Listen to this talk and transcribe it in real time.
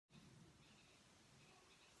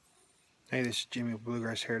Hey, this is Jimmy with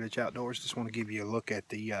Bluegrass Heritage Outdoors. Just want to give you a look at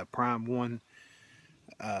the Prym 1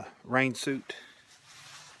 rain suit.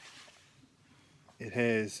 It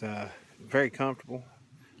has very comfortable.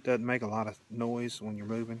 Doesn't make a lot of noise when you're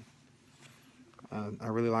moving. I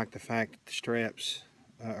really like the fact that the straps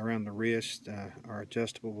around the wrist are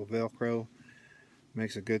adjustable with Velcro.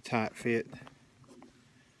 Makes a good tight fit.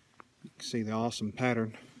 You can see the awesome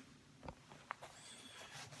pattern.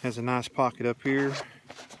 Has a nice pocket up here.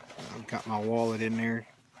 I've got my wallet in there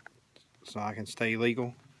so I can stay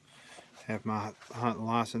legal. Have my hunting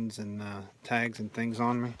license and tags and things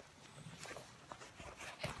on me.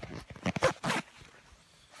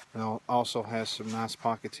 It also has some nice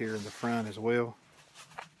pockets here in the front as well.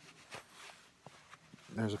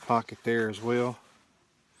 There's a pocket there as well.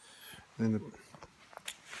 Then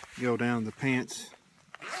go down the pants,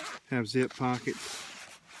 have zip pockets.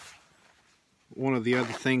 One of the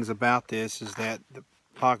other things about this is that the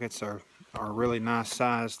pockets are really nice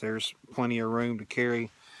size. There's plenty of room to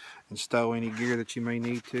carry and stow any gear that you may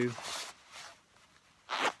need to.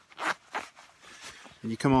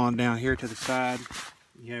 And you come on down here to the side,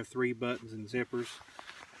 you have 3 buttons and zippers.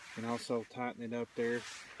 You can also tighten it up there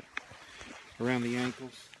around the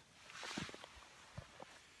ankles.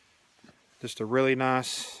 Just a really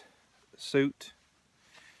nice suit.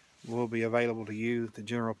 Will be available to you, the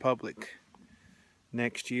general public,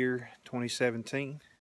 next year, 2017.